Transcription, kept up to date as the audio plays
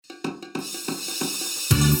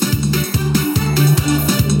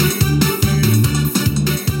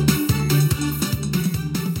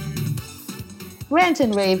Rant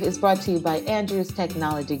and Rave is brought to you by Andrews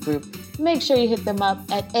Technology Group. Make sure you hit them up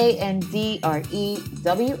at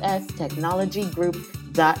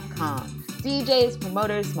andrewstechnologygroup.com. DJs,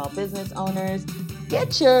 promoters, small business owners,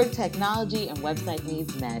 get your technology and website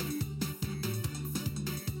needs met.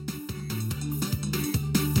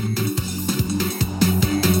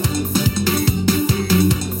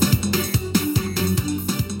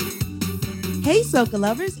 Hey, Soca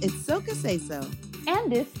lovers, it's Soca Say So. And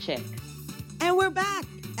this chick. And we're back,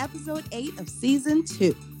 episode 8 of season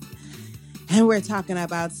 2. And we're talking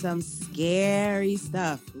about some scary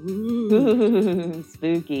stuff. Ooh,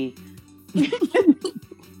 spooky.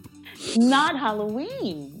 Not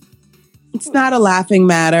Halloween. It's not a laughing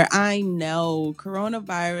matter. I know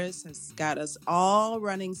coronavirus has got us all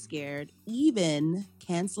running scared, even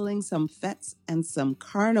canceling some fetes and some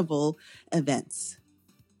carnival events.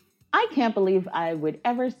 I can't believe I would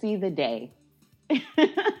ever see the day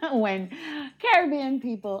when Caribbean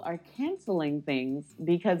people are canceling things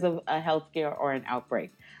because of a health scare or an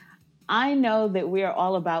outbreak. I know that we are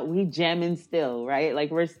all about we jamming still, right?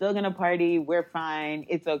 Like we're still going to party. We're fine.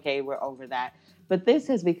 It's okay. We're over that. But this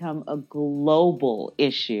has become a global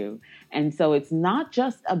issue. And so it's not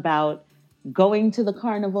just about going to the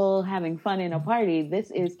carnival, having fun in a party.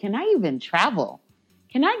 This is, can I even travel?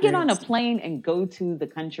 Can I get on a plane and go to the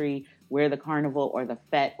country where the carnival or the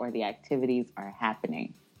fete or the activities are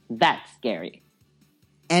happening? That's scary.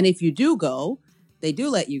 And if you do go, they do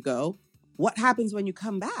let you go. What happens when you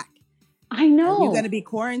come back? I know. Are you going to be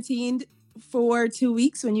quarantined for 2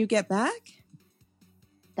 weeks when you get back?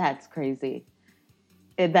 That's crazy.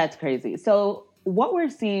 That's crazy. So what we're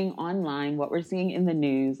seeing online, what we're seeing in the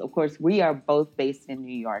news, of course, we are both based in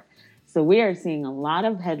New York. So we are seeing a lot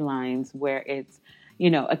of headlines where it's,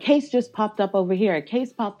 a case just popped up over here, a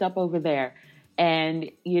case popped up over there. And,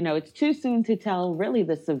 it's too soon to tell really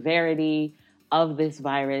the severity of this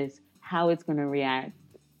virus, how it's going to react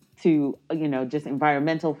to, just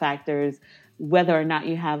environmental factors, whether or not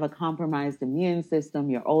you have a compromised immune system,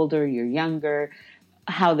 you're older, you're younger,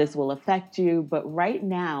 how this will affect you. But right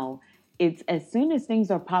now, it's as soon as things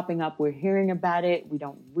are popping up, we're hearing about it. We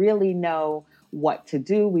don't really know what to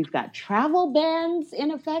do. We've got travel bans in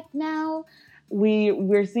effect now.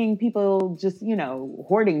 We're seeing people just,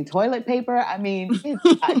 hoarding toilet paper. I mean, it's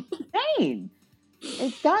insane.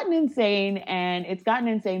 It's gotten insane, and it's gotten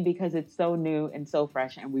insane because it's so new and so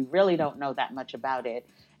fresh, and we really don't know that much about it.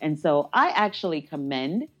 And so I actually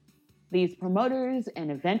commend these promoters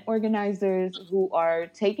and event organizers who are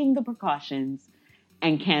taking the precautions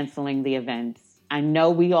and canceling the events. I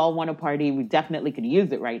know we all want to party. We definitely could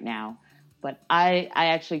use it right now. But I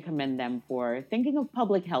actually commend them for thinking of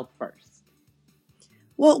public health first.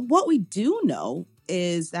 Well, what we do know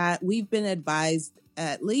is that we've been advised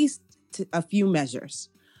at least a few measures.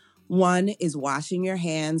 One is washing your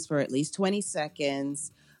hands for at least 20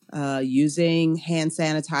 seconds, using hand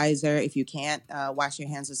sanitizer if you can't wash your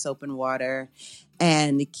hands with soap and water,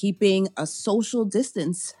 and keeping a social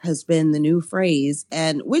distance has been the new phrase,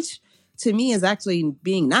 and which to me is actually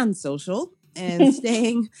being non-social and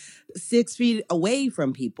staying 6 feet away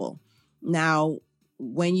from people. Now,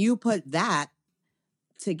 when you put that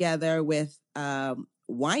together with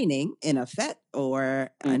whining in a fete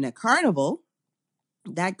or in a carnival,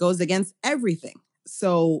 that goes against everything.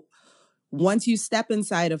 So once you step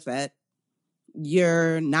inside a fete,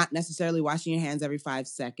 you're not necessarily washing your hands every 5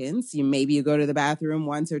 seconds. Maybe you go to the bathroom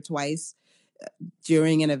once or twice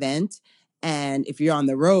during an event. And if you're on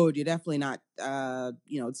the road, you're definitely not,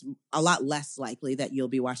 it's a lot less likely that you'll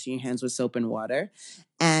be washing your hands with soap and water.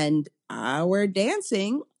 And our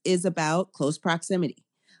dancing is about close proximity.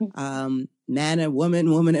 Man and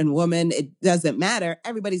woman, it doesn't matter.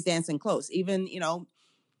 Everybody's dancing close. Even,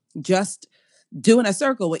 just doing a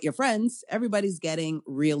circle with your friends, everybody's getting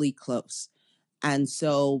really close. And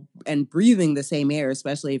so, and breathing the same air,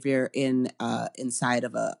 especially if you're inside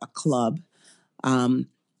of a club. And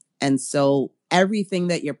so everything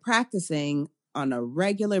that you're practicing on a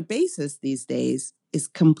regular basis these days is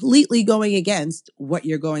completely going against what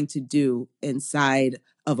you're going to do inside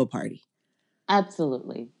of a party.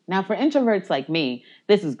 Absolutely. Now, for introverts like me,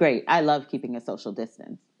 this is great. I love keeping a social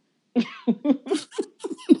distance.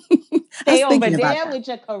 Stay over there with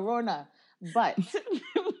your corona. But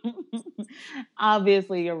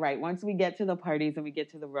obviously, you're right. Once we get to the parties and we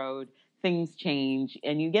get to the road, things change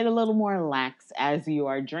and you get a little more lax as you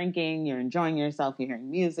are drinking, you're enjoying yourself, you're hearing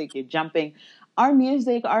music, you're jumping. Our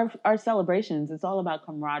music, our celebrations, it's all about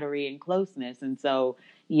camaraderie and closeness. And so,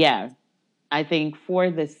 yeah, I think for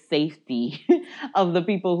the safety of the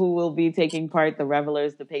people who will be taking part, the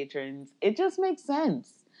revelers, the patrons, it just makes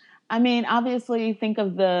sense. I mean, obviously, think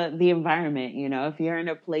of the environment. You know, if you're in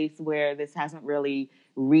a place where this hasn't really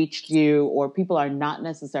reached you, or people are not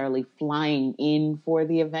necessarily flying in for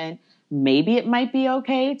the event, maybe it might be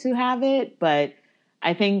okay to have it. But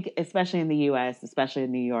I think, especially in the U.S., especially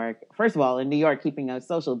in New York, first of all, in New York, keeping a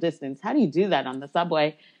social distance, how do you do that on the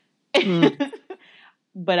subway? Mm.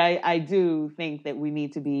 But I do think that we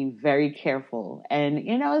need to be very careful. And,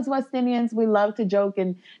 you know, as West Indians, we love to joke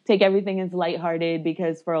and take everything as lighthearted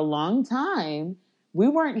because for a long time, we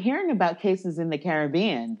weren't hearing about cases in the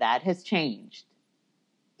Caribbean. That has changed.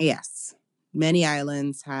 Yes. Many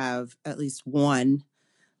islands have at least one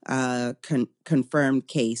confirmed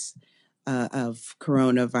case of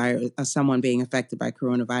coronavirus, of someone being affected by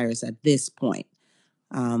coronavirus at this point.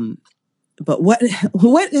 But what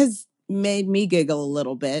has made me giggle a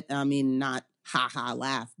little bit, I mean, not ha ha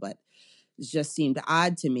laugh, but it just seemed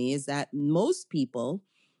odd to me, is that most people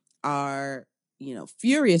are,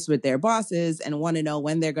 furious with their bosses and want to know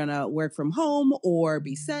when they're going to work from home or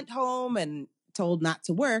be sent home and told not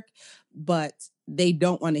to work, but they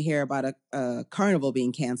don't want to hear about a carnival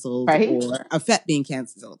being canceled Right? or a fete being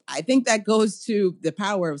canceled. I think that goes to the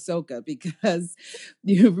power of soca because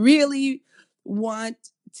you really want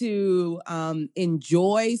to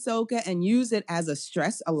enjoy soca and use it as a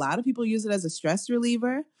stress. A lot of people use it as a stress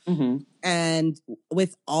reliever. Mm-hmm. And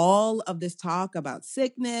with all of this talk about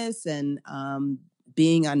sickness and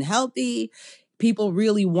being unhealthy, people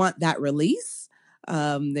really want that release.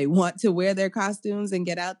 They want to wear their costumes and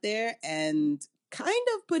get out there and kind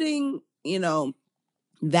of putting,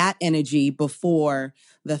 that energy before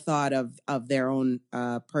the thought of their own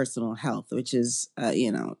personal health, which is,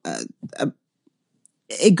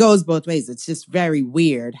 it goes both ways. It's just very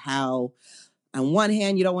weird how on one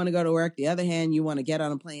hand, you don't want to go to work. The other hand, you want to get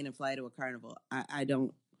on a plane and fly to a carnival. I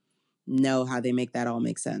don't know how they make that all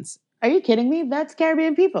make sense. Are you kidding me? That's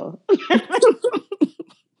Caribbean people.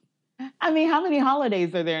 I mean, how many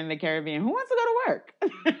holidays are there in the Caribbean? Who wants to go to work?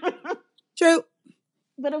 True.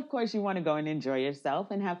 But of course, you want to go and enjoy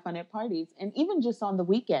yourself and have fun at parties. And even just on the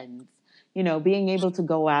weekends, you know, being able to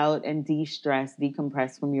go out and de stress,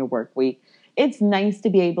 decompress from your work week. It's nice to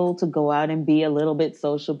be able to go out and be a little bit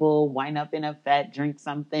sociable, wind up in a fete, drink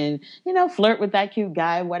something, you know, flirt with that cute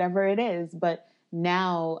guy, whatever it is. But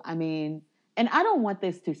now, I mean, and I don't want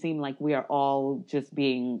this to seem like we are all just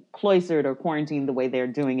being cloistered or quarantined the way they're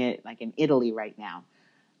doing it, like in Italy right now.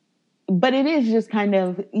 But it is just kind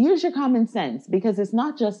of use your common sense because it's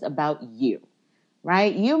not just about you,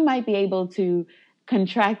 right? You might be able to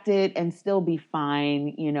contract it and still be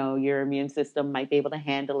fine. You know, your immune system might be able to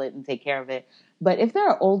handle it and take care of it. But if there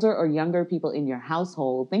are older or younger people in your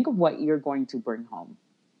household, think of what you're going to bring home.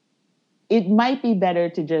 It might be better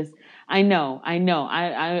to just,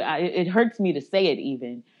 it hurts me to say it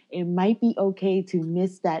even. It might be okay to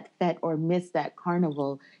miss that fete or miss that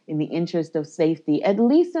carnival in the interest of safety, at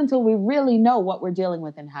least until we really know what we're dealing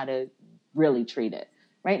with and how to really treat it.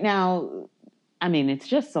 Right now, I mean, it's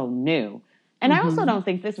just so new. And I also don't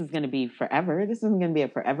think this is going to be forever. This isn't going to be a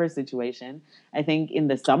forever situation. I think in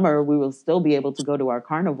the summer, we will still be able to go to our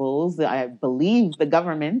carnivals. I believe the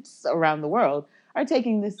governments around the world are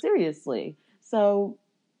taking this seriously. So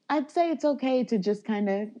I'd say it's okay to just kind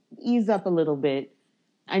of ease up a little bit.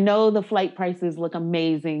 I know the flight prices look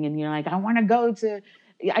amazing, and you're like, I could go to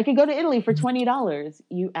Italy for $20.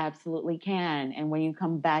 You absolutely can. And when you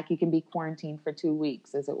come back, you can be quarantined for 2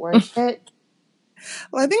 weeks. Is it worth it?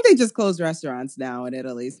 Well, I think they just closed restaurants now in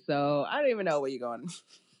Italy, so I don't even know where you're going.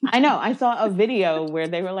 I know. I saw a video where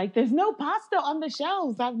they were like, "There's no pasta on the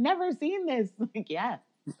shelves. I've never seen this." Like, yeah,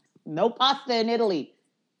 no pasta in Italy.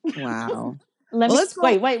 Wow. Let's go.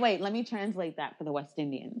 Wait. Let me translate that for the West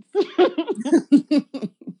Indians.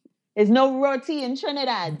 There's no roti in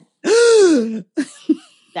Trinidad.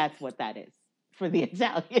 That's what that is for the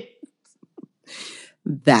Italians.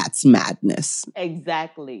 That's madness.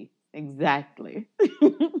 Exactly.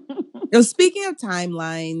 Speaking of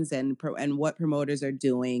timelines and what promoters are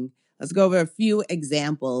doing, let's go over a few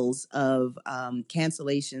examples of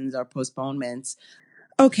cancellations or postponements.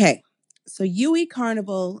 Okay, so UE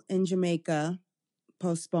Carnival in Jamaica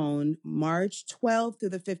postponed. March 12th through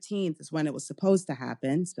the 15th is when it was supposed to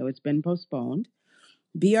happen, so it's been postponed.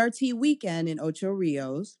 BRT Weekend in Ocho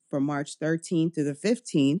Rios from March 13th through the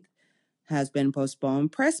 15th has been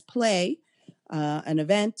postponed. Press Play, an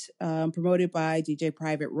event promoted by DJ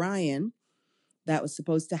Private Ryan that was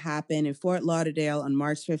supposed to happen in Fort Lauderdale on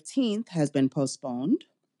March 15th has been postponed.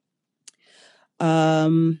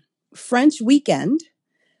 French Weekend,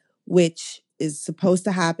 which is supposed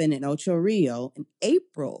to happen in Ocho Rio in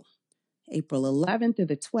April 11th through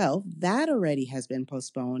the 12th, that already has been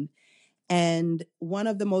postponed. And one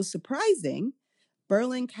of the most surprising,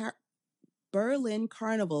 Berlin Berlin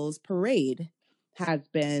Carnival's parade has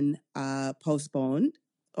been postponed.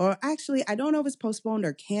 Or actually, I don't know if it's postponed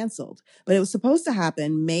or canceled, but it was supposed to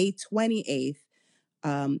happen May 28th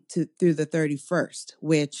through the 31st,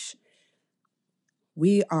 which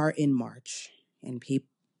we are in March, and people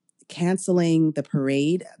canceling the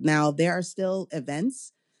parade. Now, there are still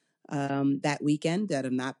events that weekend that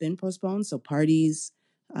have not been postponed. So parties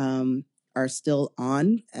are still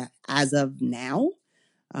on as of now,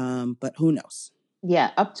 but who knows?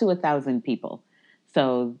 Yeah, up to 1,000 people.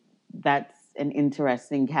 So that's an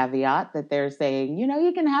interesting caveat that they're saying,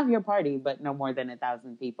 you can have your party, but no more than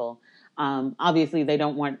 1,000 people. Obviously, they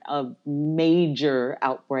don't want a major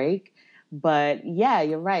outbreak. But yeah,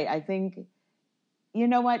 you're right. I think, you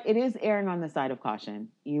know what? It is erring on the side of caution.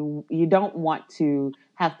 You don't want to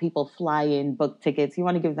have people fly in, book tickets. You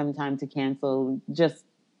want to give them time to cancel, just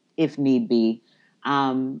if need be.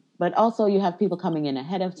 But also, you have people coming in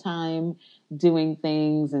ahead of time, doing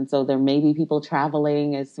things, and so there may be people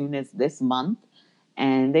traveling as soon as this month,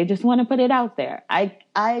 and they just want to put it out there.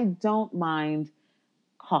 I don't mind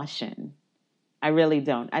caution. I really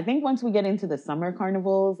don't. I think once we get into the summer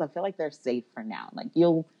carnivals, I feel like they're safe for now. Like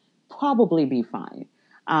you'll probably be fine.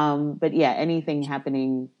 But yeah, anything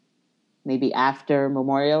happening maybe after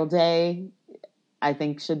Memorial Day, I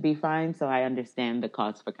think should be fine. So I understand the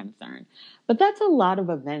cause for concern. But that's a lot of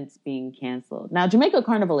events being canceled. Now, Jamaica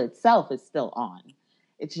Carnival itself is still on.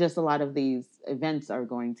 It's just a lot of these events are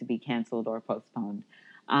going to be canceled or postponed.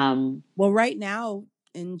 Well, right now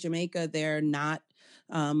in Jamaica, they're not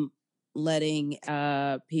um, letting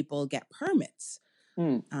people get permits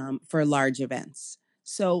for large events.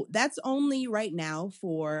 So that's only right now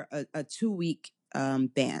for a 2 week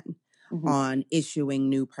ban on issuing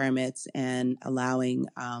new permits and allowing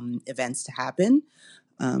events to happen,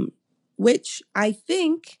 which I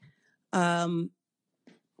think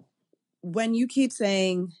when you keep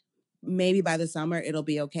saying maybe by the summer it'll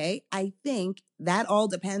be okay, I think that all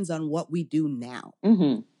depends on what we do now.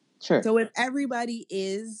 Sure. So if everybody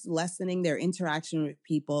is lessening their interaction with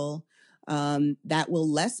people, that will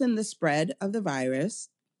lessen the spread of the virus,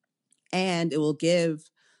 and it will give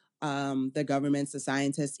the governments, the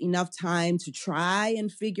scientists, enough time to try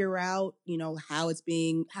and figure out, how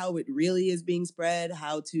it really is being spread,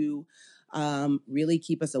 how to really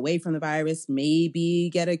keep us away from the virus,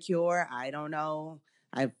 maybe get a cure. I don't know.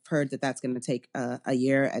 I've heard that that's going to take a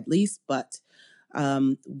year at least, but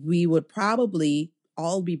we would probably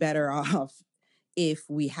all be better off if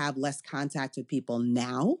we have less contact with people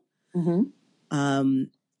now.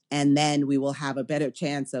 And then we will have a better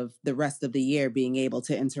chance of the rest of the year being able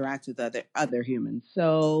to interact with other humans.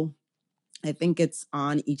 So I think it's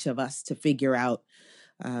on each of us to figure out,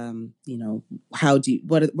 what's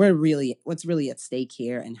really at stake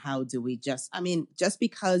here, and how do we just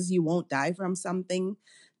because you won't die from something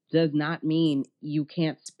does not mean you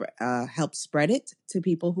can't help spread it to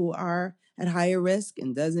people who are at higher risk,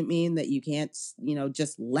 and doesn't mean that you can't,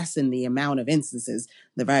 just lessen the amount of instances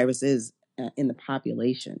the virus is in the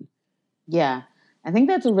population. Yeah, I think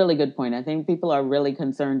that's a really good point. I think people are really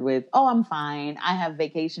concerned with, oh, I'm fine. I have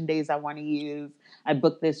vacation days I want to use. I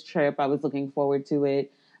booked this trip. I was looking forward to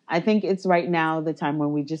it. I think it's right now the time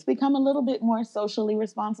when we just become a little bit more socially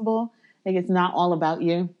responsible. I think it's not all about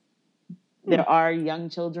you. There are young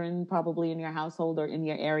children probably in your household or in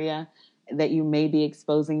your area that you may be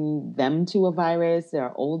exposing them to a virus. There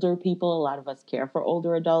are older people. A lot of us care for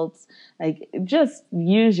older adults. Like just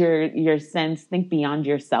use your sense, think beyond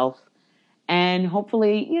yourself. And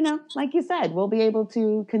hopefully, like you said, we'll be able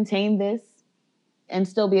to contain this and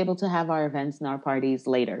still be able to have our events and our parties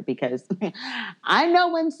later, because I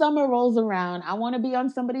know when summer rolls around, I want to be on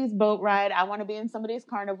somebody's boat ride. I want to be in somebody's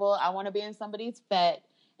carnival. I want to be in somebody's fete.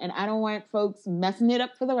 And I don't want folks messing it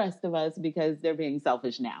up for the rest of us because they're being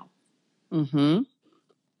selfish now. And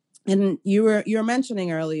you were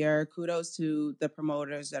mentioning earlier, kudos to the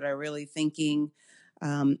promoters that are really thinking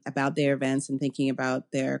about their events and thinking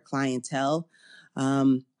about their clientele.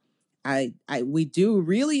 We do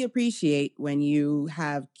really appreciate when you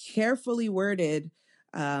have carefully worded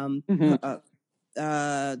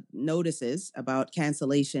notices about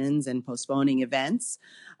cancellations and postponing events.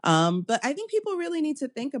 But I think people really need to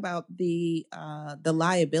think about the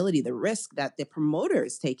liability, the risk that the promoter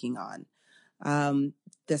is taking on.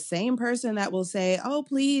 The same person that will say, oh,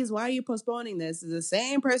 please, why are you postponing this, is the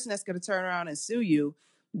same person that's going to turn around and sue you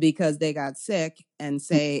because they got sick and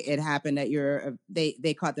say it happened at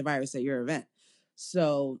they caught the virus at your event.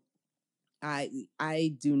 So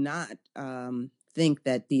I do not think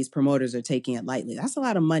that these promoters are taking it lightly. That's a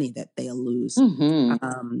lot of money that they'll lose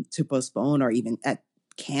to postpone or even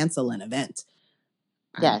cancel an event.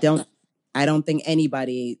 Yes. I don't think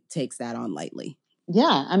anybody takes that on lightly.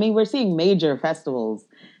 Yeah, I mean, we're seeing major festivals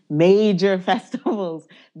being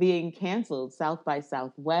canceled. South by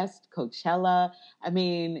Southwest, Coachella. I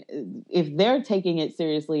mean, if they're taking it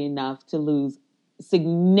seriously enough to lose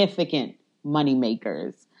significant money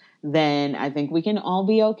makers, then I think we can all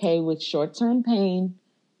be okay with short-term pain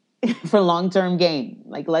for long-term gain.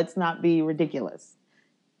 Like, let's not be ridiculous.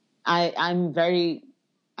 I'm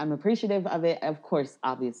appreciative of it. Of course,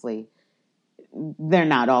 obviously, they're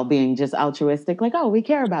not all being just altruistic, like, oh, we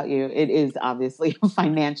care about you. It is obviously a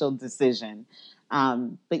financial decision.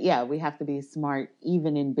 But yeah, we have to be smart,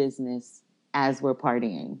 even in business, as we're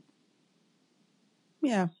partying.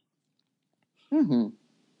 Yeah. Mm-hmm.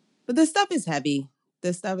 But this stuff is heavy.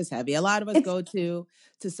 A lot of us go to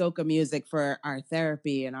soca music for our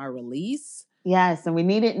therapy and our release. Yes, and we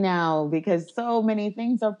need it now because so many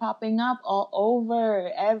things are popping up all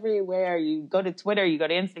over, everywhere. You go to Twitter, you go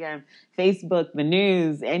to Instagram, Facebook, the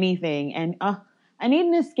news, anything. And I need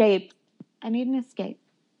an escape. I need something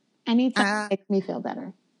that makes me feel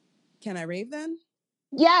better. Can I rave then?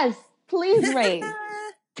 Yes, please rave.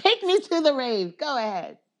 Take me to the rave. Go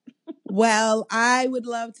ahead. Well, I would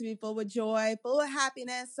love to be full with joy, full of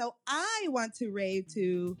happiness. So I want to rave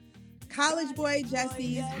to College Boy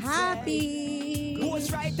Jesse's Happy.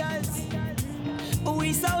 Ghostwriters,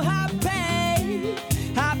 we so happy,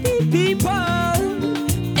 happy people.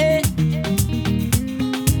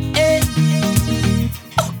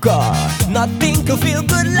 Oh God, nothing could feel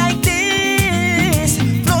good like this.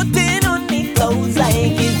 Floating on the clouds like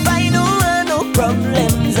if I don't have no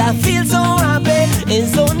problems. I feel so happy.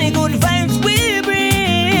 It's only good vibes we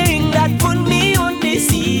bring that put me on the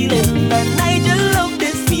ceiling, and I just love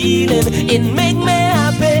this feeling. It make me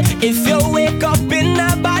happy. If you wake up in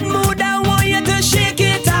a bad mood, I want you to shake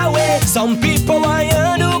it away. Some people want you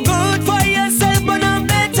to do good for yourself, but I'm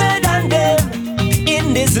better than them.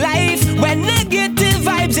 In this life, when negative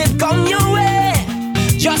vibes it come your way,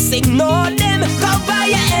 just ignore them, cover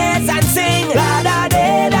your ears and sing la da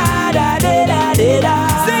da da da da da da.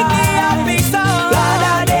 Sing the happy song la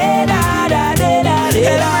da da da da da da.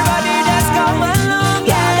 Everybody just come along,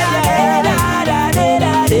 yeah yeah da da da da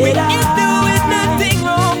da. We ain't doing nothing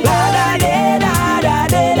wrong, la da da da da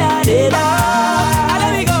da da da. And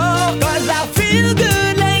let me go, 'cause I feel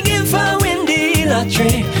good like if I win the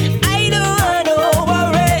lottery. I don't know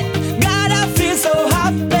worry, God I feel so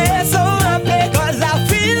happy, 'cause I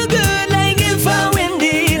feel good like if I win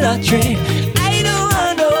the lottery. I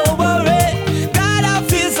don't know worry, God I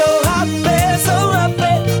feel so happy.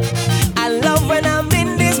 I love when I'm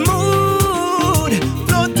in this mood,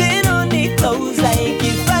 floating on the clouds like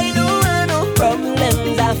if I don't have no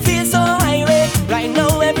problems. I feel so irate right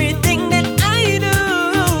now. Everything that I do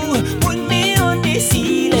put me on the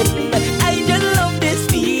ceiling. I just love this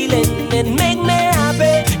feeling. It make me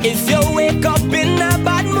happy. If you wake up in a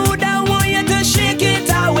bad mood, I want you to shake it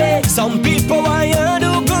away. Some people want you to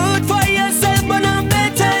do good for yourself, but I'm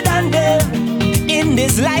better than them. In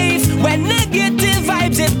this life, when negative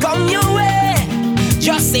vibes it come your way,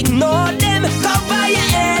 just ignore them, cover your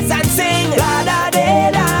ears and sing la da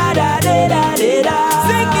da da da da da da.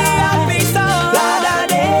 Sing the happy song la da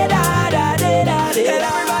da da da da da. And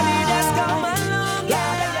everybody just come along,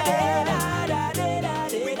 yeah yeah da da da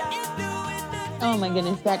da da. Oh my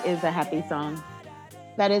goodness, that is a happy song.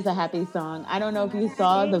 That is a happy song. I don't know if you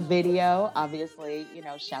saw the video. Obviously,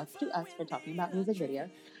 shouts to us for talking about music videos.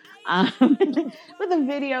 But the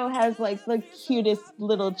video has like the cutest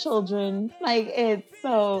little children. Like it's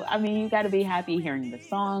so, I mean, you got to be happy hearing the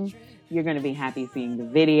song. You're going to be happy seeing the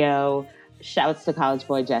video. Shouts to College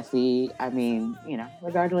Boy Jesse. I mean,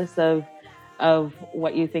 regardless of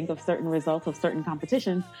what you think of certain results of certain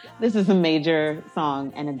competitions, this is a major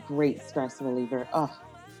song and a great stress reliever. Oh,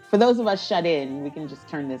 for those of us shut in, we can just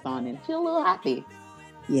turn this on and feel a little happy.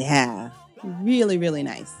 Yeah, really, really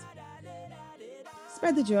nice.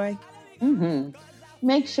 Spread the joy. Mm-hmm.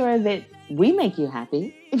 Make sure that we make you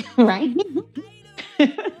happy, right?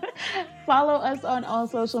 Follow us on all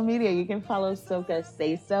social media. You can follow Soca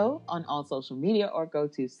Say So on all social media or go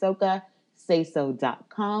to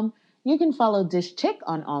socasayso.com. You can follow Dish Chick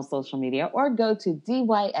on all social media or go to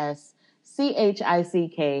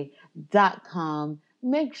dyschchick.com.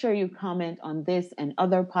 Make sure you comment on this and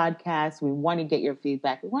other podcasts. We want to get your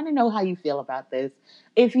feedback. We want to know how you feel about this.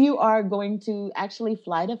 If you are going to actually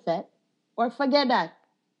fly to FET or forget that.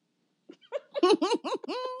 I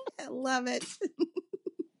love it.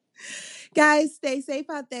 Guys, stay safe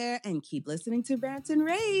out there and keep listening to Barrington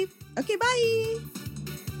Rave. Okay, bye.